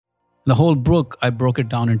the whole book, I broke it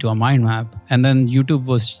down into a mind map. And then YouTube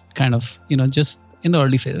was kind of, just in the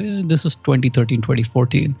early phase. This was 2013,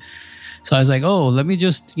 2014. So I was like, oh, let me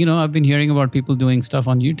just, I've been hearing about people doing stuff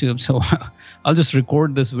on YouTube. So I'll just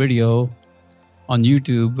record this video on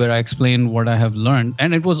YouTube where I explain what I have learned.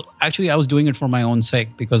 And it was actually, I was doing it for my own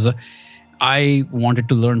sake because I wanted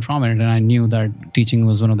to learn from it. And I knew that teaching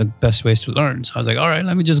was one of the best ways to learn. So I was like, all right,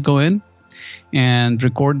 let me just go in and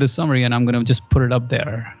record this summary and I'm going to just put it up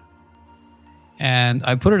there. And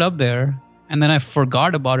I put it up there and then I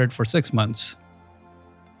forgot about it for 6 months.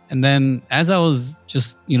 And then as I was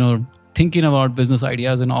just, thinking about business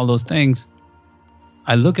ideas and all those things,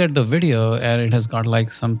 I look at the video and it has got like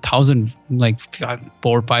some 4,000, like 4,000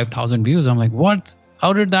 or 5,000 views. I'm like, what?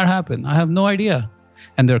 How did that happen? I have no idea.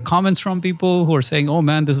 And there are comments from people who are saying, oh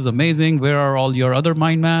man, this is amazing. Where are all your other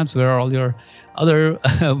mind maps? Where are all your other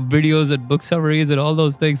videos and book summaries and all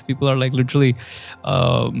those things? People are like literally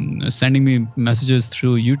sending me messages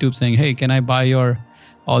through YouTube saying, hey, can I buy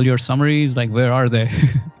all your summaries? Like, where are they?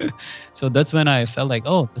 So that's when I felt like,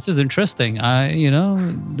 oh, this is interesting.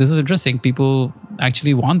 This is interesting. People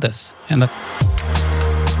actually want this. And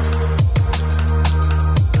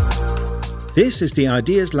This is the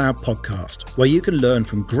Ideas Lab podcast, where you can learn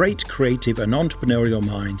from great creative and entrepreneurial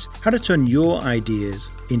minds how to turn your ideas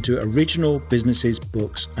into original businesses,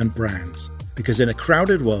 books, and brands. Because in a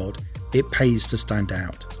crowded world, it pays to stand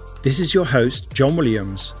out. This is your host, John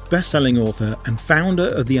Williams, best-selling author and founder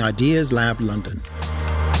of the Ideas Lab London.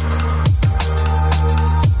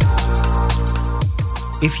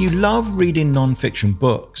 If you love reading non-fiction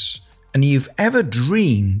books and you've ever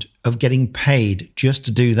dreamed of getting paid just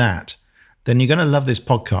to do that, then you're going to love this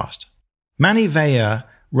podcast. Mani Vaya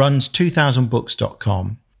runs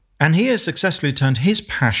 2000books.com, and he has successfully turned his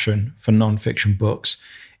passion for non-fiction books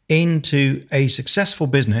into a successful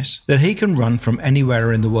business that he can run from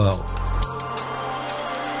anywhere in the world.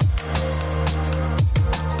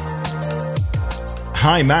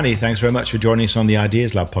 Hi, Mani. Thanks very much for joining us on the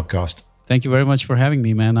Ideas Lab podcast. thank you very much for having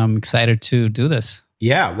me, man. I'm excited to do this.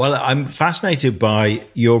 Yeah, well, I'm fascinated by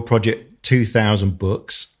your project 2000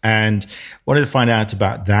 Books and wanted to find out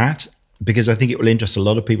about that because I think it will interest a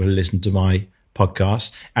lot of people who listen to my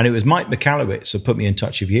podcast. And it was Mike Michalowicz who put me in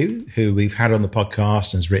touch with you, who we've had on the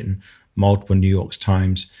podcast and has written multiple New York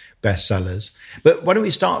Times bestsellers. But why don't we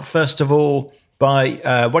start first of all by,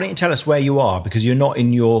 why don't you tell us where you are? Because you're not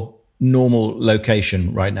in your normal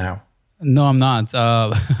location right now. No, I'm not.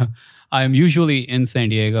 I'm usually in San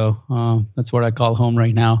Diego. That's what I call home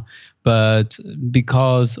right now. But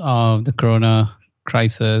because of the corona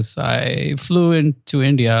crisis, I flew into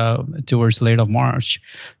India towards late part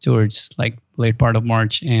of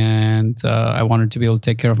March. And I wanted to be able to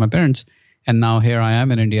take care of my parents. And now here I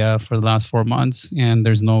am in India for the last 4 months, and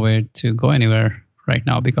there's no way to go anywhere right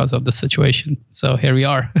now because of the situation. So here we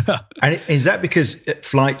are. And is that because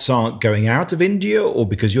flights aren't going out of India, or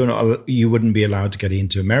because you wouldn't be allowed to get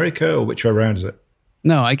into America, or which way around is it?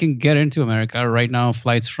 No, I can get into America right now.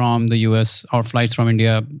 Flights from the US or flights from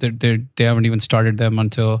India, they haven't even started them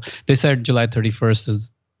until they said July 31st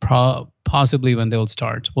is possibly when they'll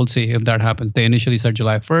start. We'll see if that happens. They initially said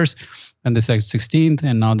July 1st and they said 16th,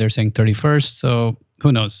 and now they're saying 31st. So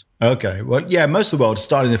who knows? Okay. Well, yeah, most of the world is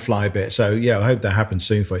starting to fly a bit. So yeah, I hope that happens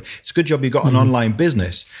soon for you. It's a good job you got an online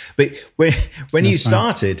business. But when you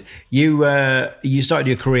started, you started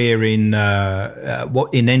your career in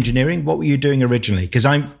engineering. What were you doing originally? Because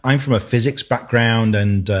I'm from a physics background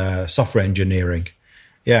and software engineering.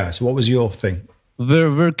 Yeah. So what was your thing?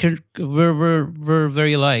 We're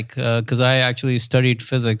very alike because I actually studied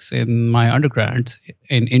physics in my undergrad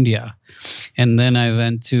in India. And then I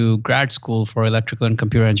went to grad school for electrical and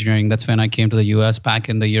computer engineering. That's when I came to the US back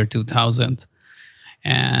in the year 2000.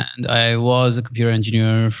 And I was a computer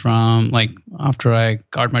engineer from after I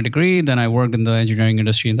got my degree. Then I worked in the engineering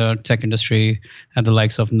industry, in the tech industry at the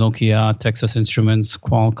likes of Nokia, Texas Instruments,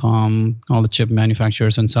 Qualcomm, all the chip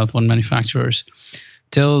manufacturers and cell phone manufacturers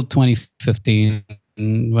till 2015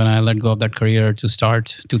 when I let go of that career to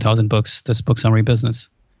start 2000 Books, this book summary business.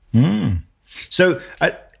 So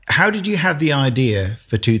how did you have the idea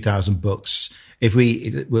for 2000 Books?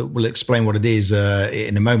 We'll explain what it is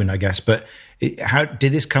in a moment, I guess. But how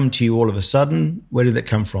did this come to you all of a sudden? Where did it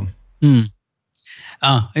come from?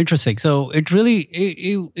 Interesting. So it really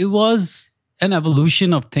it was an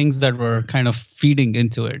evolution of things that were kind of feeding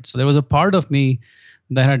into it. So there was a part of me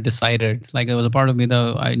that had decided, there was a part of me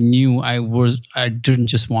that I knew I didn't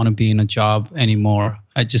just want to be in a job anymore.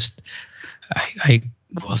 I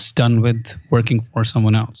was done with working for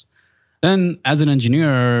someone else. Then as an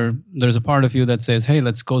engineer, there's a part of you that says, hey,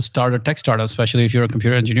 let's go start a tech startup, especially if you're a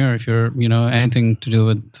computer engineer, if you're, anything to do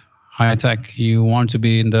with high tech. You want to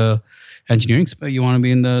be in the engineering space. You want to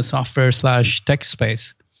be in the software / tech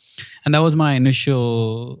space. And that was my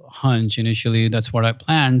initial hunch. Initially, that's what I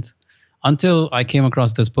planned until I came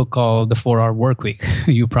across this book called The 4-Hour Workweek.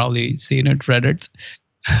 You probably seen it, read it.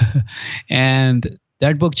 And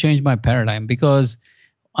that book changed my paradigm, because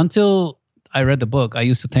until I read the book, I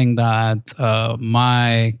used to think that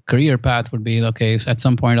my career path would be, okay, so at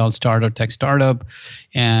some point I'll start a tech startup,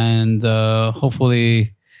 and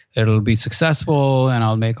hopefully it'll be successful and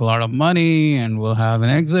I'll make a lot of money and we'll have an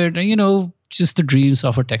exit. And, just the dreams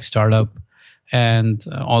of a tech startup and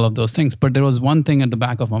all of those things. But there was one thing at the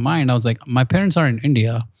back of my mind. I was like, my parents are in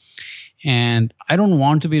India, and I don't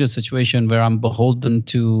want to be in a situation where I'm beholden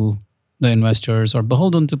to the investors or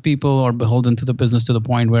beholden to people or beholden to the business to the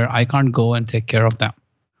point where I can't go and take care of them.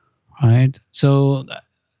 Right. So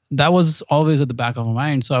that was always at the back of my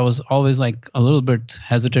mind. So I was always like a little bit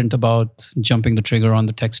hesitant about jumping the trigger on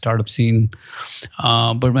the tech startup scene.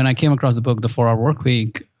 But when I came across the book, The 4-Hour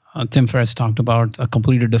Workweek, Tim Ferriss talked about a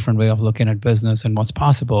completely different way of looking at business and what's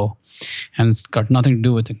possible. And it's got nothing to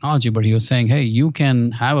do with technology, but he was saying, hey, you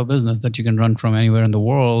can have a business that you can run from anywhere in the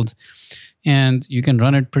world, and you can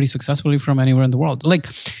run it pretty successfully from anywhere in the world. Like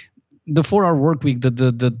the 4-Hour Workweek,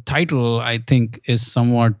 the title, I think, is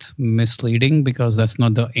somewhat misleading, because that's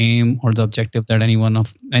not the aim or the objective that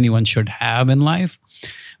anyone should have in life.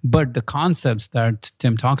 But the concepts that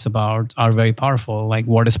Tim talks about are very powerful, like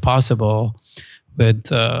what is possible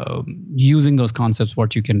with using those concepts,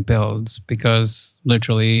 what you can build. Because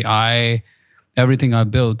literally everything I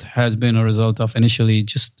built has been a result of initially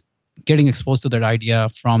just getting exposed to that idea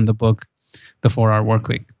from the book, The 4-Hour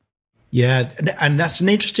Workweek. Yeah, and that's an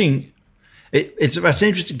interesting. That's an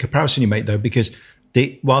interesting comparison you make, though, because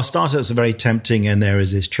while startups are very tempting and there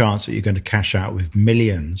is this chance that you're going to cash out with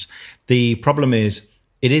millions, the problem is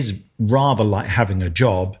it is rather like having a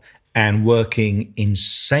job and working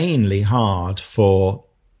insanely hard for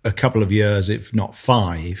a couple of years, if not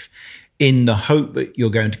 5, in the hope that you're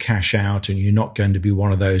going to cash out and you're not going to be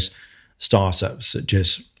one of those startups that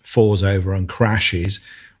just falls over and crashes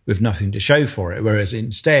with nothing to show for it. Whereas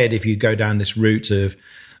instead, if you go down this route of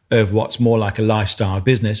what's more like a lifestyle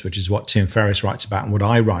business, which is what Tim Ferriss writes about and what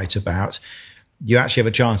I write about, you actually have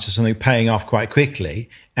a chance of something paying off quite quickly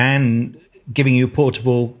and giving you a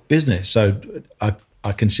portable business. So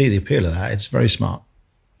I can see the appeal of that. It's very smart.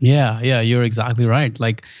 Yeah, you're exactly right.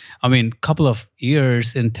 Like, I mean, couple of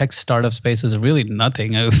years in tech startup space is really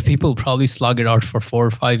nothing. People probably slug it out for 4 or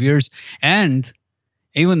 5 years, and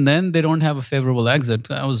even then, they don't have a favorable exit.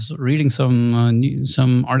 I was reading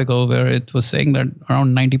some article where it was saying that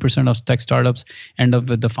around 90% of tech startups end up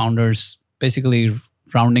with the founders basically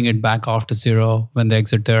rounding it back off to zero when they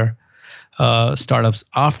exit their startups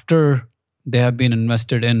after they have been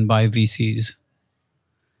invested in by VCs.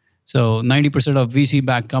 So 90% of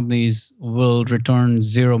VC-backed companies will return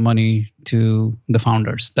zero money to the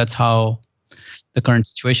founders. That's how the current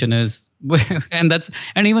situation is. and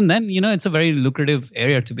even then, it's a very lucrative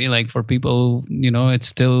area to be, like, for people. It's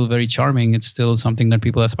still very charming. It's still something that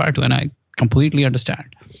people aspire to, and I completely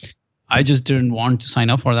understand. I just didn't want to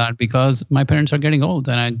sign up for that because my parents are getting old,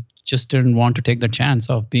 and I just didn't want to take the chance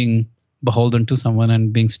of being beholden to someone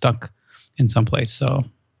and being stuck in some place. So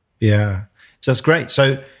yeah, so that's great.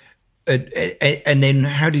 So and then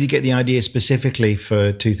how did you get the idea specifically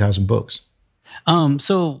for 2,000 books?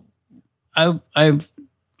 So I've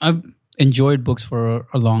enjoyed books for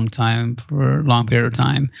a long time, for a long period of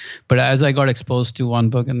time. But as I got exposed to one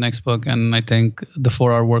book and next book, and I think The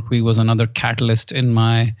 4-Hour Workweek was another catalyst in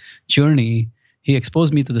my journey, he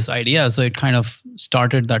exposed me to this idea. So it kind of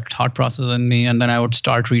started that thought process in me. And then I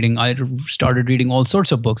started reading all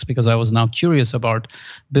sorts of books because I was now curious about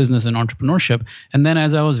business and entrepreneurship. And then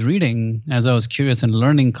as I was curious and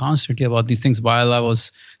learning constantly about these things while I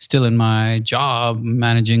was still in my job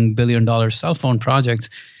managing billion-dollar cell phone projects,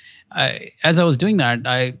 as I was doing that,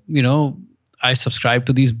 I subscribed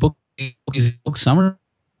to these book summary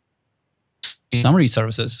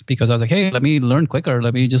services because I was like, hey, let me learn quicker.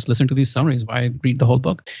 Let me just listen to these summaries. Why read the whole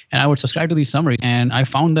book? And I would subscribe to these summaries, and I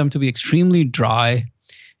found them to be extremely dry,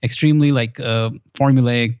 extremely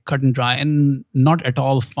formulaic, cut and dry, and not at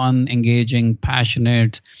all fun, engaging,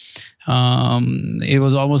 passionate. It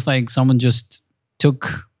was almost like someone just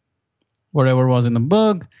took whatever was in the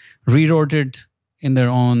book, rewrote it in their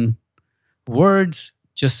own words,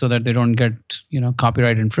 just so that they don't get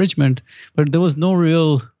copyright infringement. But there was no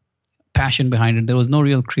real passion behind it. There was no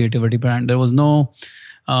real creativity behind it. It was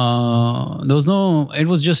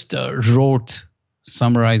just rote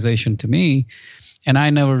summarization to me, and I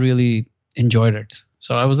never really enjoyed it.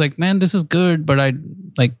 So I was like, man, this is good, but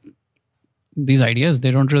these ideas,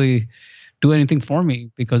 they don't really do anything for me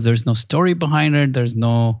because there's no story behind it. There's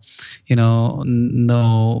no,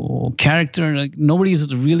 no character. Like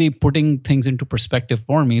nobody's really putting things into perspective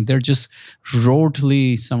for me. They're just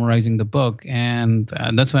rotely summarizing the book, and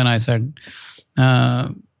that's when I said,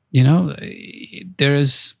 there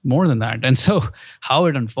is more than that. And so how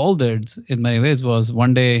it unfolded in many ways was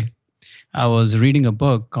one day I was reading a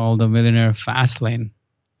book called The Millionaire Fast Lane.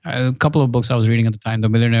 A couple of books I was reading at the time, The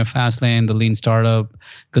Millionaire Fast Lane, The Lean Startup,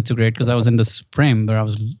 Good to Great, because I was in this frame where I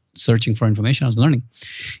was searching for information, I was learning.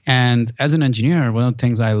 And as an engineer, one of the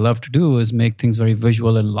things I love to do is make things very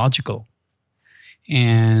visual and logical.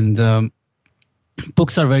 And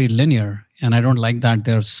books are very linear, and I don't like that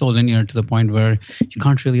they're so linear to the point where you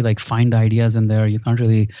can't really like find the ideas in there. You can't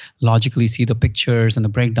really logically see the pictures and the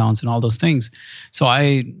breakdowns and all those things. So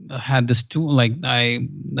I had this tool, like I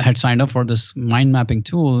had signed up for this mind mapping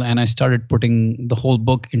tool, and I started putting the whole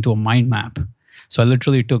book into a mind map. So I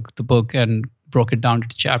literally took the book and broke it down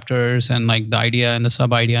into chapters and like the idea and the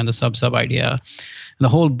sub idea and the sub idea. And the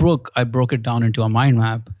whole book, I broke it down into a mind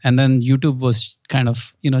map. And then YouTube was kind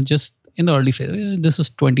of, just in the early phase. This was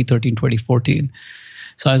 2013, 2014.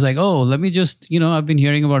 So I was like, oh, let me just, I've been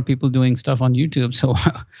hearing about people doing stuff on YouTube. So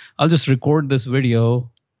I'll just record this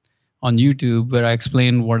video on YouTube where I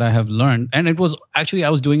explain what I have learned. And it was actually, I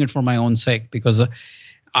was doing it for my own sake because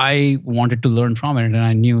I wanted to learn from it. And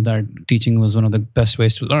I knew that teaching was one of the best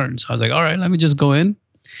ways to learn. So I was like, all right, let me just go in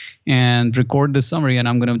and record this summary, and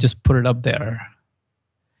I'm going to just put it up there.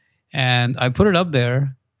 And I put it up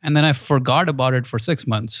there, and then I forgot about it for 6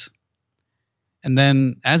 months. And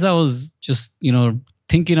then as I was just,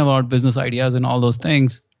 thinking about business ideas and all those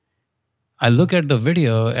things, I look at the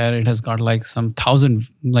video and it has got like some 1,000,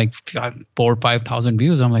 like 4,000 or 5,000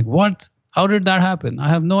 views. I'm like, what? How did that happen? I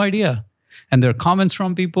have no idea. And there are comments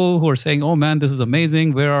from people who are saying, oh man, this is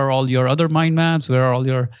amazing. Where are all your other mind maps? Where are all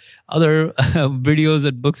your other videos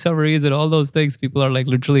and book summaries and all those things? People are like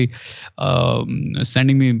literally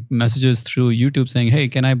sending me messages through YouTube saying, hey,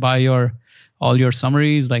 can I buy all your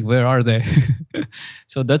summaries? Like, where are they?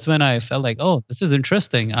 So that's when I felt like, oh, this is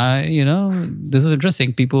interesting. This is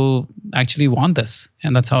interesting. People actually want this.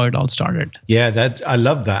 And that's how it all started. Yeah, I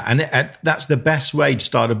love that. And that's the best way to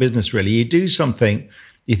start a business, really. You do something,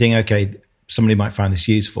 you think, okay, somebody might find this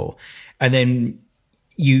useful. And then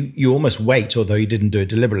you almost wait, although you didn't do it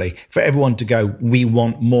deliberately, for everyone to go, we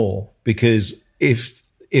want more. Because if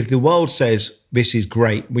the world says, this is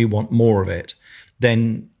great, we want more of it,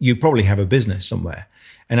 then you probably have a business somewhere.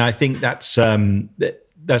 And I think that's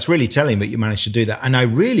really telling that you managed to do that. And I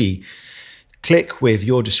really click with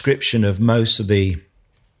your description of most of the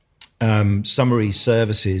summary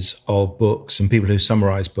services of books and people who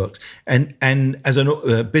summarize books. And as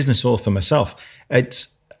a business author myself,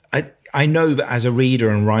 I know that as a reader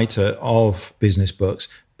and writer of business books,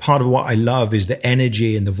 part of what I love is the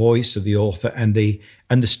energy and the voice of the author and the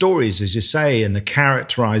stories, as you say, and the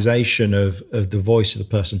characterization of the voice of the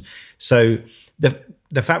person. So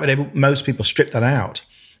the fact that most people strip that out,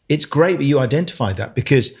 it's great that you identify that,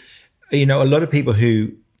 because, a lot of people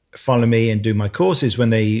who follow me and do my courses, when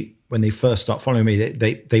they first start following me,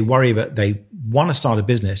 they worry that they want to start a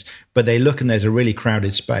business, but they look and there's a really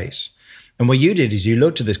crowded space. And what you did is you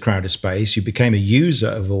looked at this crowded space, you became a user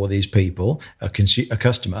of all these people, a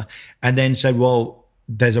customer, and then said, well,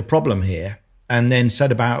 there's a problem here. And then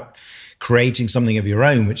set about creating something of your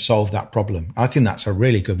own which solved that problem. I think that's a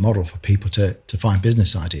really good model for people to find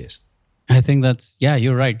business ideas. I think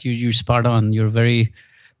you're right. You're spot on. You're very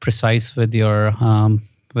precise with your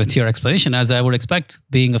explanation, as I would expect,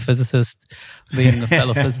 being a physicist, being a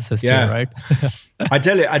fellow physicist here, right? I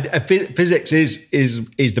tell you, physics is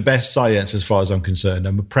the best science as far as I'm concerned.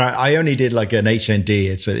 I'm proud. I only did like an HND.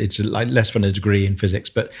 It's like less than a degree in physics,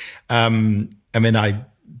 but I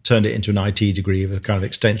turned it into an IT degree of a kind of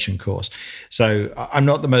extension course. So I'm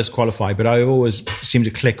not the most qualified, but I always seem to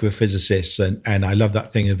click with physicists, and I love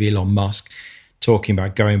that thing of Elon Musk talking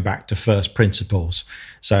about going back to first principles.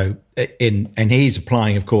 So and he's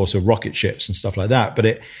applying, of course, of rocket ships and stuff like that,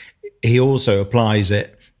 but he also applies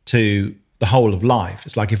it to the whole of life.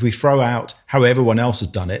 It's like if we throw out how everyone else has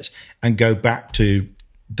done it and go back to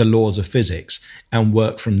the laws of physics and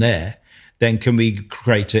work from there, then can we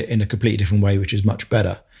create it in a completely different way, which is much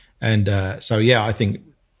better. And I think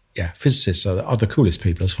physicists are the coolest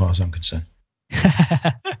people as far as I'm concerned.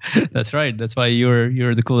 That's right. That's why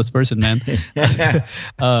you're the coolest person, man.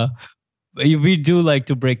 We do like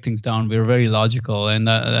to break things down. We're very logical, and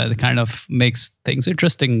that kind of makes things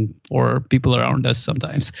interesting for people around us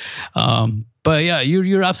sometimes. But yeah,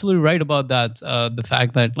 you're absolutely right about that. The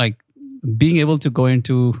fact that like being able to go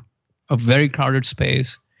into a very crowded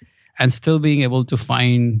space and still being able to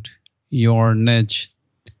find your niche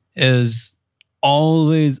is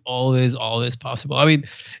always possible. I mean,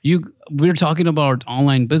 we're talking about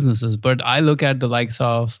online businesses, but I look at the likes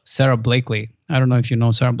of Sarah Blakely. I don't know if you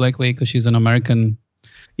know Sarah Blakely, because she's an American.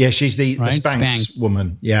 Yeah, she's the right? Spanx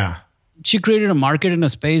woman. Yeah. She created a market in a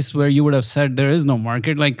space where you would have said there is no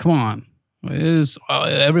market. Like, come on.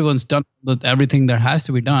 Everyone's done with everything that has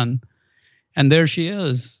to be done. And there she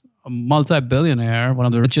is, a multi-billionaire, one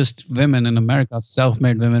of the richest women in America,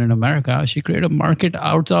 self-made women in America. She created a market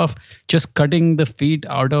out of just cutting the feet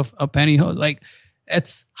out of a pantyhose. Like,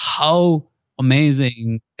 it's how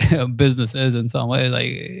amazing business is in some ways.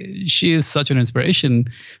 Like, she is such an inspiration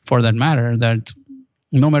for that matter, that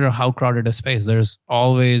no matter how crowded a space, there's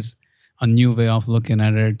always a new way of looking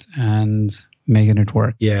at it and making it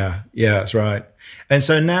work. Yeah, that's right. And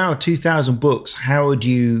so now 2,000 books, how would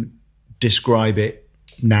you describe it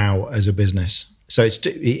now as a business? So it's,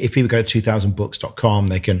 if people go to 2000books.com,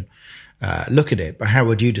 they can look at it, but how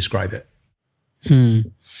would you describe it?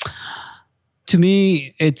 To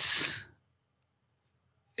me, it's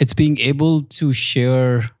being able to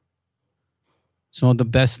share some of the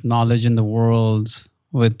best knowledge in the world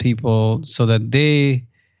with people so that they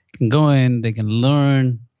can go in, they can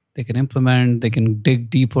learn, they can implement, they can dig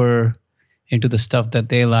deeper into the stuff that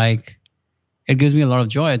they like. It gives me a lot of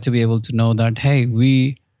joy to be able to know that, hey,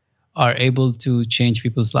 we are able to change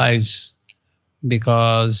people's lives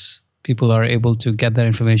because people are able to get that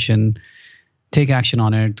information, take action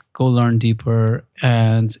on it, go learn deeper,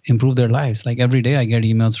 and improve their lives. Like every day I get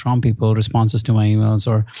emails from people, responses to my emails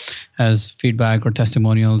or as feedback or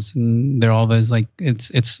testimonials. And they're always like,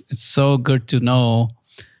 it's so good to know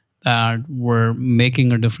that we're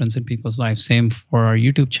making a difference in people's lives. Same for our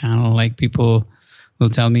YouTube channel. Like people will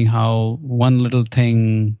tell me how one little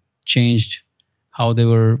thing changed how they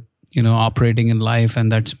were, operating in life.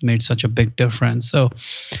 And that's made such a big difference. So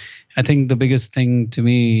I think the biggest thing to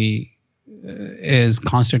me is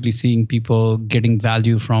constantly seeing people getting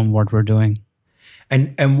value from what we're doing.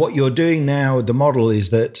 And what you're doing now, the model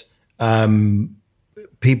is that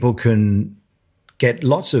people can get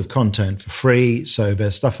lots of content for free. So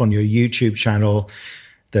there's stuff on your YouTube channel.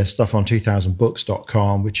 There's stuff on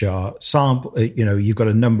 2000books.com, which are sample, you've got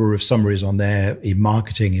a number of summaries on there in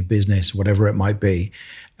marketing, in business, whatever it might be.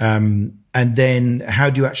 And then how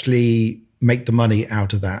do you actually make the money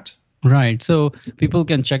out of that? Right. So people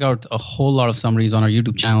can check out a whole lot of summaries on our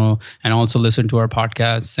YouTube channel and also listen to our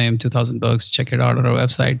podcast, same 2000 Books. Check it out on our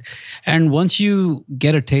website. And once you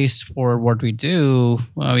get a taste for what we do,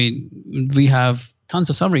 I mean, we have tons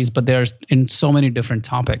of summaries, but they're in so many different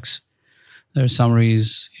topics. There are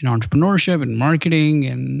summaries in entrepreneurship and marketing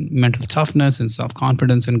and mental toughness and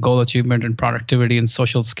self-confidence and goal achievement and productivity and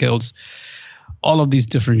social skills. All of these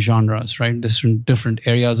different genres, right? Different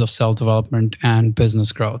areas of self-development and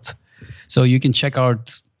business growth. So you can check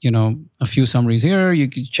out, a few summaries here. You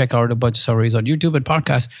can check out a bunch of summaries on YouTube and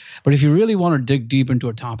podcasts. But if you really want to dig deep into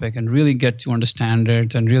a topic and really get to understand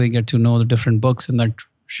it and really get to know the different books in that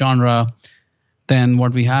genre, then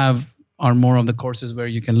what we have are more of the courses where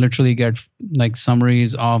you can literally get like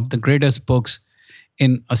summaries of the greatest books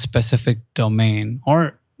in a specific domain,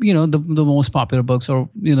 or the most popular books, or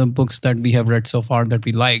books that we have read so far that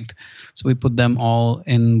we liked. So we put them all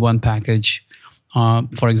in one package.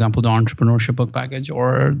 For example, the entrepreneurship book package,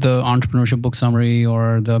 or the entrepreneurship book summary,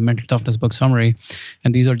 or the mental toughness book summary.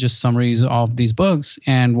 And these are just summaries of these books.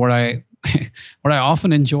 And what I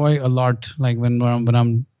often enjoy a lot, like when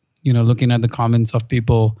I'm looking at the comments of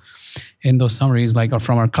people in those summaries, like, or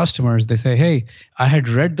from our customers, they say, hey, I had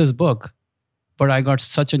read this book, but I got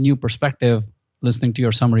such a new perspective listening to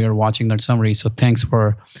your summary or watching that summary. So thanks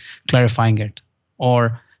for clarifying it.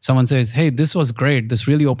 Or someone says, hey, this was great. This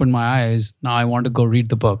really opened my eyes. Now I want to go read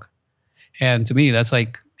the book. And to me, that's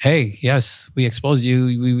like, hey, yes, we exposed you.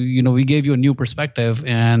 We gave you a new perspective,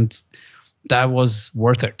 and that was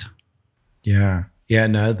worth it. Yeah. Yeah,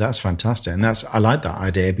 no, that's fantastic. And I like that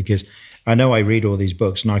idea, because I know I read all these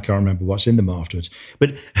books and I can't remember what's in them afterwards.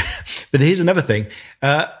 But here's another thing.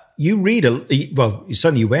 You read,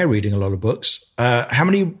 certainly you were reading a lot of books. How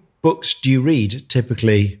many books do you read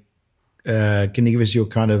typically? Can you give us your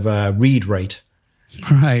kind of read rate?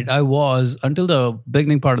 Right. I was, until the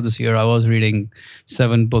beginning part of this year, I was reading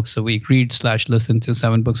 7 books a week, listen to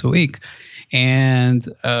 7 books a week. And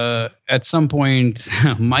at some point,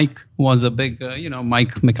 Mike was a big,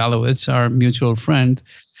 Mike Michalowicz, our mutual friend.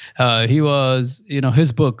 He was,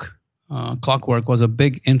 his book, Clockwork, was a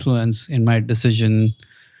big influence in my decision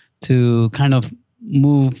to kind of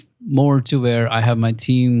move more to where I have my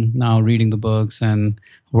team now reading the books and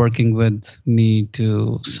working with me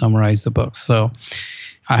to summarize the books. So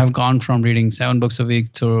I have gone from reading 7 books a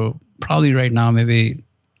week to probably right now maybe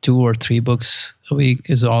 2 or 3 books a week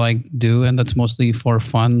is all I do, and that's mostly for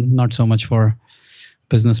fun, not so much for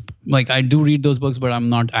business. Like I do read those books, but I'm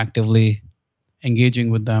not actively engaging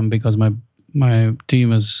with them because my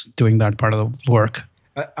team is doing that part of the work.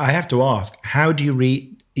 I have to ask, how do you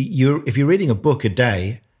read? If you're reading a book a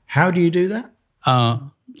day, how do you do that?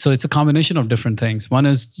 So it's a combination of different things. One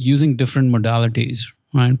is using different modalities,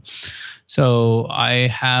 right? So I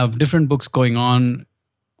have different books going on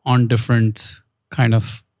different kind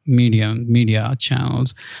of media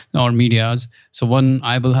channels or medias. So one,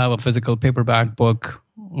 I will have a physical paperback book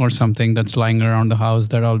or something that's lying around the house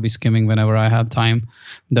that I'll be skimming whenever I have time,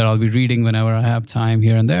 that I'll be reading whenever I have time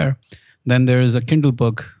here and there. Then there is a Kindle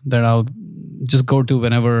book that I'll just go to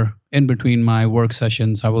whenever in between my work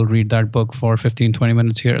sessions. I will read that book for 15, 20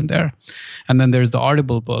 minutes here and there. And then there's the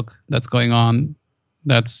Audible book that's going on.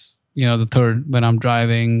 That's, the third, when I'm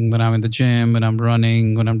driving, when I'm in the gym, when I'm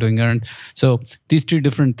running, when I'm doing errands. So these 3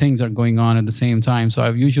 different things are going on at the same time. So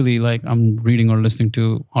I've usually I'm reading or listening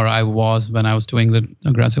to, or I was when I was doing it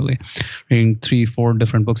aggressively, reading 3, 4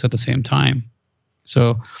 different books at the same time.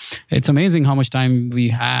 So it's amazing how much time we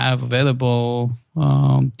have available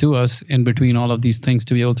to us in between all of these things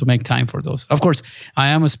to be able to make time for those. Of course, I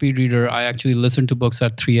am a speed reader. I actually listen to books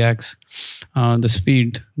at 3x the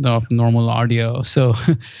speed of normal audio. So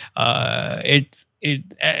and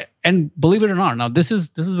believe it or not, now this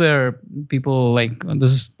is where people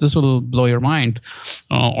this will blow your mind,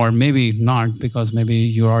 or maybe not, because maybe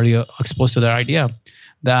you're already exposed to that idea.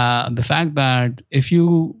 The fact that if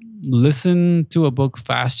you listen to a book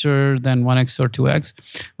faster than 1x or 2x,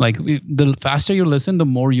 the faster you listen, the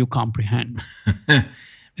more you comprehend.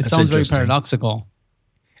 It sounds very paradoxical.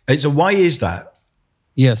 So why is that?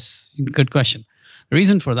 Yes, good question. The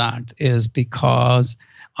reason for that is because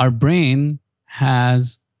our brain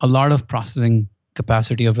has a lot of processing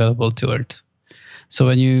capacity available to it. So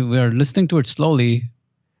when we are listening to it slowly,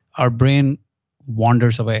 our brain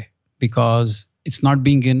wanders away because it's not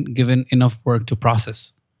being given enough work to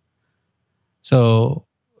process. So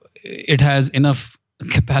it has enough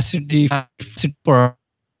capacity for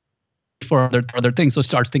other things. So it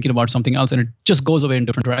starts thinking about something else, and it just goes away in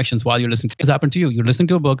different directions while you're listening. It's happened to you. You're listening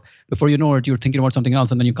to a book. Before you know it, you're thinking about something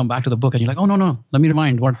else, and then you come back to the book and you're like, oh, no, let me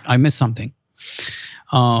remind what I missed something.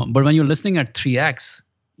 But when you're listening at 3x,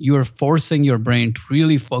 you're forcing your brain to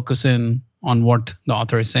really focus in on what the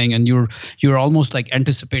author is saying, and you're almost like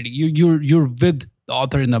anticipating. You're with the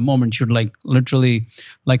author in that moment. You're literally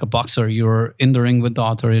like a boxer. You're in the ring with the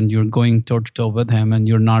author, and you're going toe to toe with him, and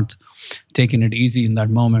you're not taking it easy in that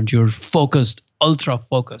moment. You're focused, ultra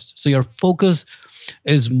focused. So your focus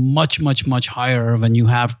is much, much, much higher when you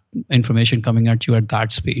have information coming at you at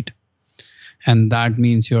that speed, and that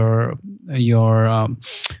means your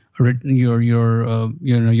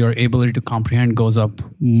ability to comprehend goes up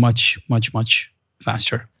much, much, much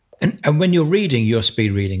faster. And when you're reading, you're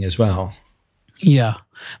speed reading as well. Yeah,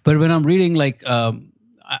 but when I'm reading,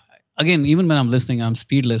 again, even when I'm listening, I'm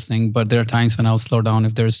speed listening. But there are times when I'll slow down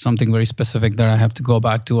if there's something very specific that I have to go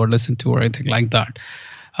back to or listen to or anything like that.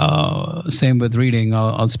 Same with reading,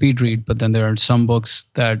 I'll speed read. But then there are some books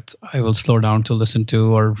that I will slow down to listen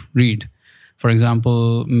to or read. For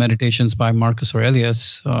example, Meditations by Marcus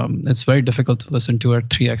Aurelius, it's very difficult to listen to at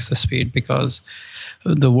 3x the speed because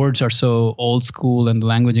the words are so old school and the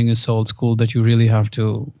languaging is so old school that you really have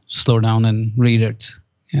to slow down and read it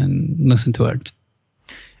and listen to it.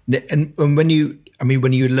 And when you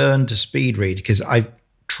learn to speed read, because I've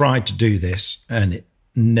tried to do this and it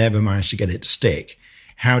never managed to get it to stick,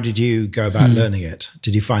 how did you go about learning it?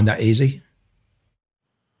 Did you find that easy?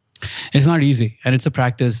 It's not easy, and it's a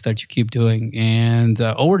practice that you keep doing. And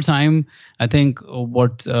over time, I think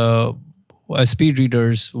what as speed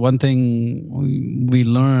readers, one thing we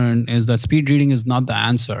learn is that speed reading is not the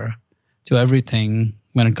answer to everything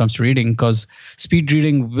when it comes to reading, because speed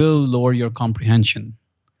reading will lower your comprehension.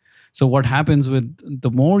 So what happens with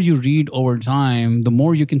the more you read over time, the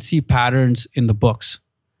more you can see patterns in the books.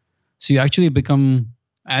 So you actually become,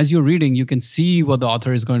 as you're reading, you can see what the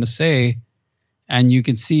author is going to say, and you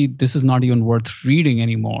can see this is not even worth reading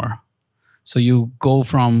anymore. So you go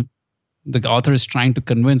from the author is trying to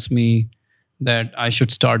convince me that I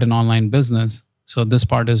should start an online business. So this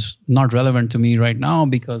part is not relevant to me right now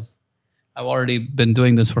because I've already been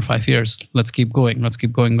doing this for 5 years. Let's keep going. Let's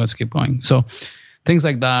keep going. Let's keep going. So things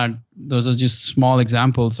like that, those are just small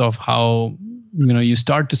examples of how, you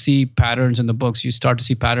start to see patterns in the books. You start to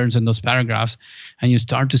see patterns in those paragraphs, and you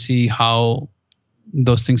start to see how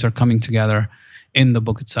those things are coming together in the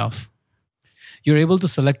book itself. You're able to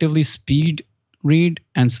selectively speed read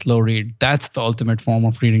and slow read. That's the ultimate form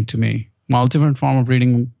of reading to me. My ultimate form of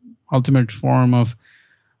reading,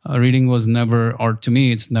 reading was never, or to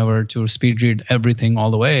me, it's never to speed read everything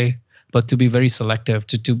all the way, but to be very selective,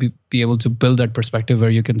 to be able to build that perspective where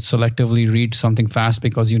you can selectively read something fast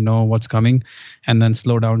because you know what's coming, and then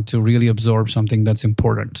slow down to really absorb something that's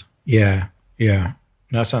important. Yeah, yeah.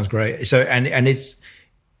 That sounds great. So, and it's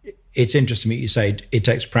interesting that you say it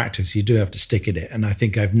takes practice. You do have to stick at it. And I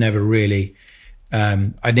think I've never really,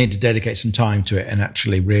 I need to dedicate some time to it and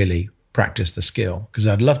actually really practice the skill, because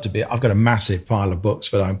I'd love to be, I've got a massive pile of books,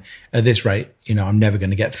 but I'm at this rate, I'm never going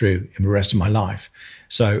to get through in the rest of my life.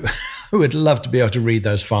 So I would love to be able to read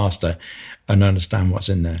those faster and understand what's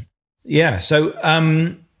in there. Yeah. So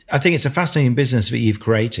I think it's a fascinating business that you've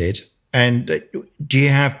created. And do you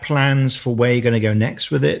have plans for where you're going to go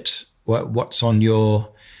next with it? What's on your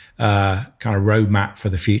kind of roadmap for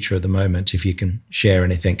the future at the moment, if you can share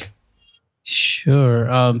anything?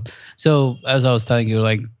 Sure. So as I was telling you,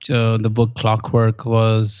 like the book Clockwork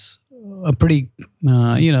was a pretty,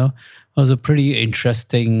 was a pretty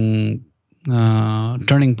interesting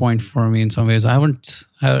turning point for me in some ways. I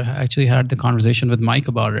actually had the conversation with Mike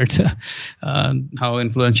about it, how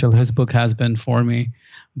influential his book has been for me.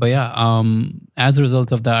 But yeah, as a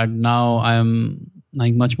result of that, now I'm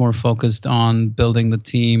like much more focused on building the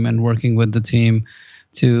team and working with the team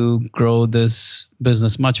to grow this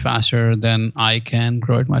business much faster than I can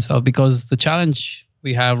grow it myself. Because the challenge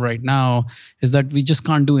we have right now is that we just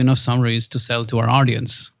can't do enough summaries to sell to our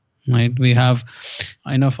audience, right? We have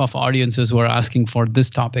enough of audiences who are asking for this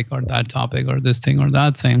topic or that topic or this thing or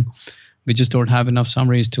that thing. We just don't have enough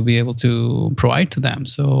summaries to be able to provide to them.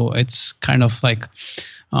 So it's kind of like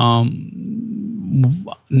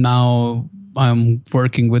now I'm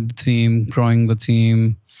working with the team, growing the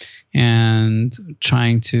team, and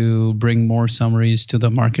trying to bring more summaries to the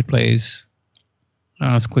marketplace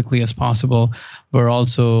as quickly as possible. We're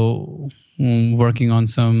also working on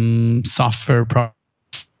some software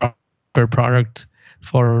product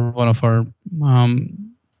for one of our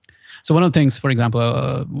so one of the things, for example,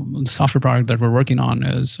 the software product that we're working on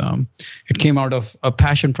is it came out of a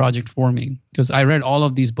passion project for me, because I read all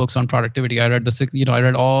of these books on productivity. I read I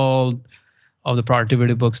read all of the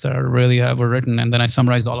productivity books that are really ever written, and then I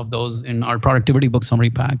summarized all of those in our productivity book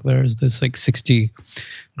summary pack. There's this like 60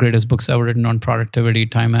 greatest books ever written on productivity,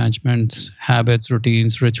 time management, habits,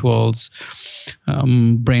 routines, rituals,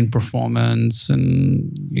 brain performance,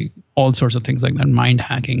 and all sorts of things like that. Mind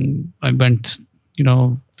hacking. I went,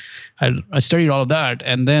 I studied all of that,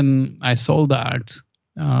 and then I sold that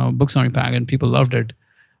book summary pack, and people loved it.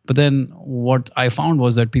 But then what I found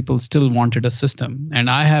was that people still wanted a system, and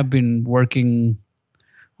I have been working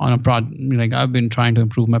on a project. Like I've been trying to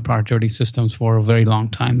improve my productivity systems for a very long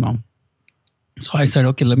time now. So I said,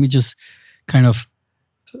 okay, let me just kind of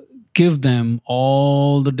give them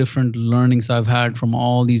all the different learnings I've had from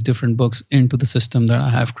all these different books into the system that I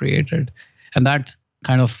have created, and that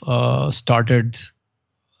kind of started.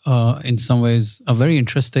 In some ways, a very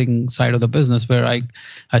interesting side of the business, where I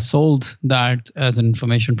sold that as an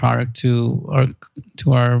information product to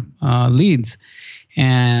our leads,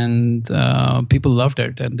 and people loved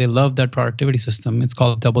it, and they loved that productivity system. It's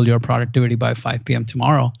called Double Your Productivity by 5 p.m.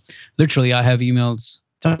 tomorrow. Literally, I have tons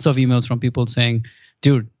of emails from people saying,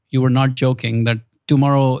 "Dude, you were not joking. That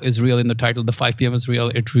tomorrow is real in the title. The 5 p.m. is real.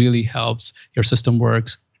 It really helps. Your system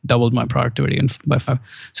works." Doubled my productivity by 5.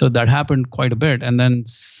 So that happened quite a bit. And then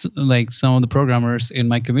like some of the programmers in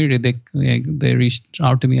my community, they reached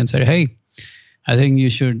out to me and said, "Hey, I think you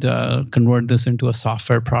should convert this into a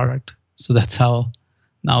software product." So that's how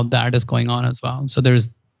now that is going on as well. So there's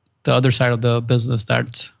the other side of the business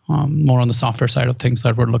that's more on the software side of things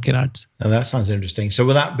that we're looking at. Now that sounds interesting. So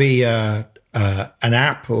will that be an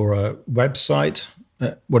app or a website?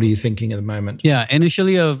 What are you thinking at the moment? Yeah,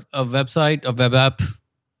 initially a website, a web app,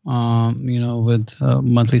 with a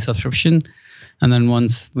monthly subscription. And then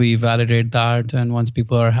once we validate that, and once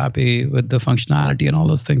people are happy with the functionality and all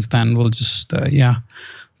those things, then we'll just,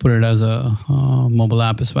 put it as a mobile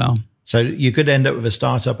app as well. So you could end up with a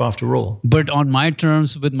startup after all. But on my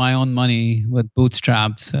terms, with my own money, with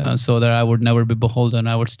bootstraps, so that I would never be beholden.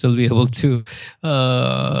 I would still be able to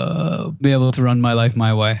run my life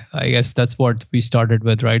my way. I guess that's what we started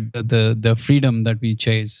with, right? The freedom that we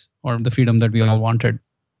chase, or the freedom that we all wanted.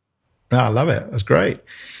 Oh, I love it. That's great.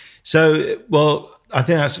 So, well, I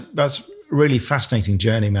think that's a really fascinating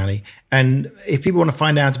journey, Mani. And if people want to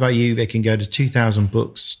find out about you, they can go to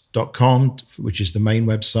 2000books.com, which is the main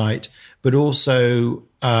website. But also,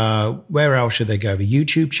 where else should they go? The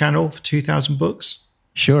YouTube channel for 2000 Books?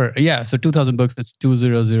 Sure. Yeah. So 2000 Books, it's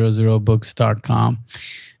 2000books.com.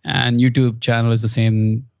 And YouTube channel is the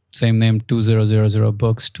same name, 2000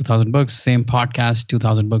 books, 2000 books, same podcast,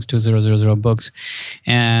 2000 books, 2000 books.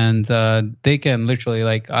 And they can literally,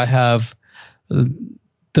 like, I have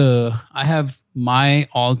my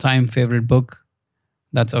all-time favorite book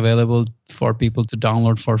that's available for people to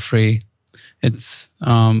download for free. It's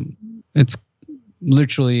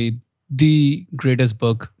literally the greatest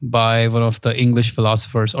book by one of the English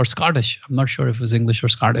philosophers, or Scottish, I'm not sure if it was English or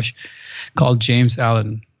Scottish, called James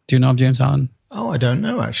Allen. Do you know of James Allen? Oh, I don't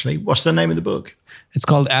know, actually. What's the name of the book? It's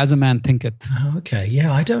called As a Man Thinketh. Oh, okay.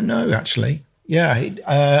 Yeah, I don't know, actually.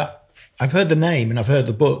 Yeah, I've heard the name and I've heard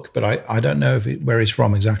the book, but I don't know where he's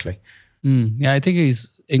from exactly. Yeah, I think he's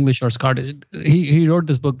English or Scottish. He wrote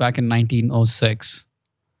this book back in 1906.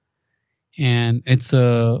 And it's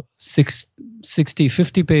a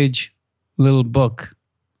 50-page little book.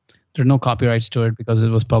 There are no copyrights to it because it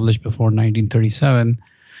was published before 1937.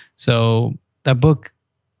 So that book,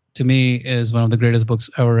 to me, is one of the greatest books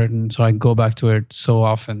ever written. So I go back to it so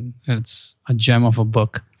often. It's a gem of a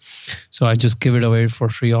book. So I just give it away for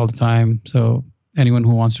free all the time. So anyone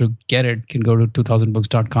who wants to get it can go to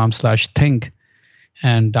 2000books.com/think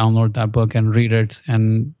and download that book and read it.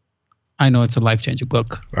 And I know it's a life-changing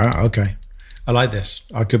book. Wow, okay. I like this.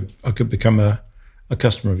 I could become a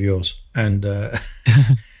customer of yours, and I'm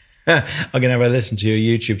going to have a listen to your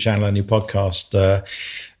YouTube channel and your podcast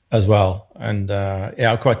as well. And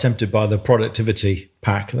I'm quite tempted by the productivity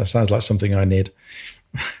pack. That sounds like something I need.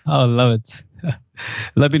 Oh, love it.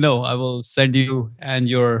 Let me know. I will send you and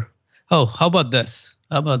your. Oh, how about this?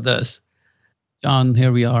 John,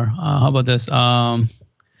 here we are. How about this? For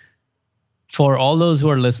all those who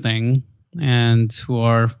are listening and who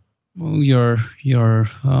are your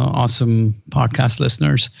awesome podcast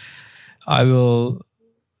listeners, I will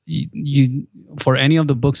you for any of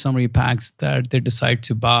the book summary packs that they decide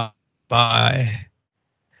to buy,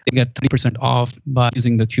 they get 3% off by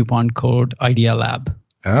using the coupon code IdeaLab.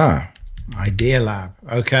 Idea Lab.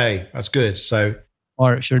 Okay, that's good. So,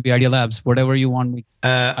 or should it be Idea Labs? Whatever you want me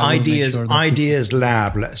to. Ideas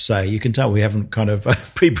Lab, let's say. You can tell we haven't kind of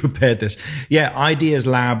pre-prepared this. Yeah, Ideas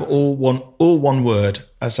Lab, all one word.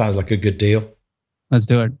 That sounds like a good deal. Let's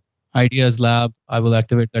do it. Ideas Lab. I will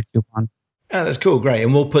activate that coupon. Oh, that's cool. Great.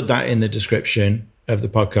 And we'll put that in the description of the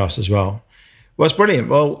podcast as well. Well, it's brilliant.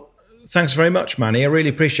 Well, thanks very much, Mani. I really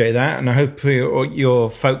appreciate that. And I hope your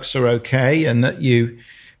folks are okay and that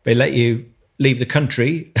they let you leave the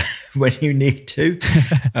country when you need to.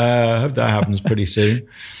 I hope that happens pretty soon.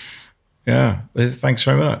 Yeah. Thanks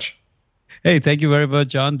very much. Hey, thank you very much,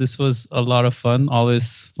 John. This was a lot of fun.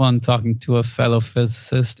 Always fun talking to a fellow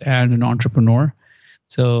physicist and an entrepreneur.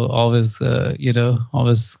 So always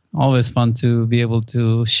fun to be able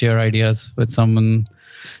to share ideas with someone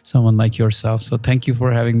like yourself. So thank you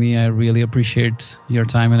for having me. I really appreciate your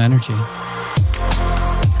time and energy.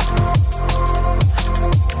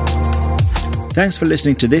 Thanks for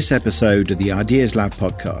listening to this episode of the Ideas Lab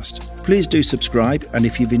podcast. Please do subscribe, and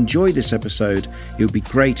if you've enjoyed this episode, it would be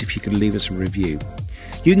great if you could leave us a review.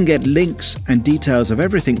 You can get links and details of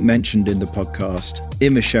everything mentioned in the podcast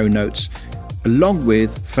in the show notes, along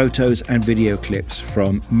with photos and video clips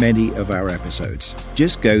from many of our episodes.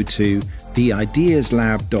 Just go to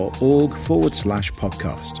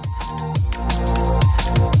theideaslab.org/podcast.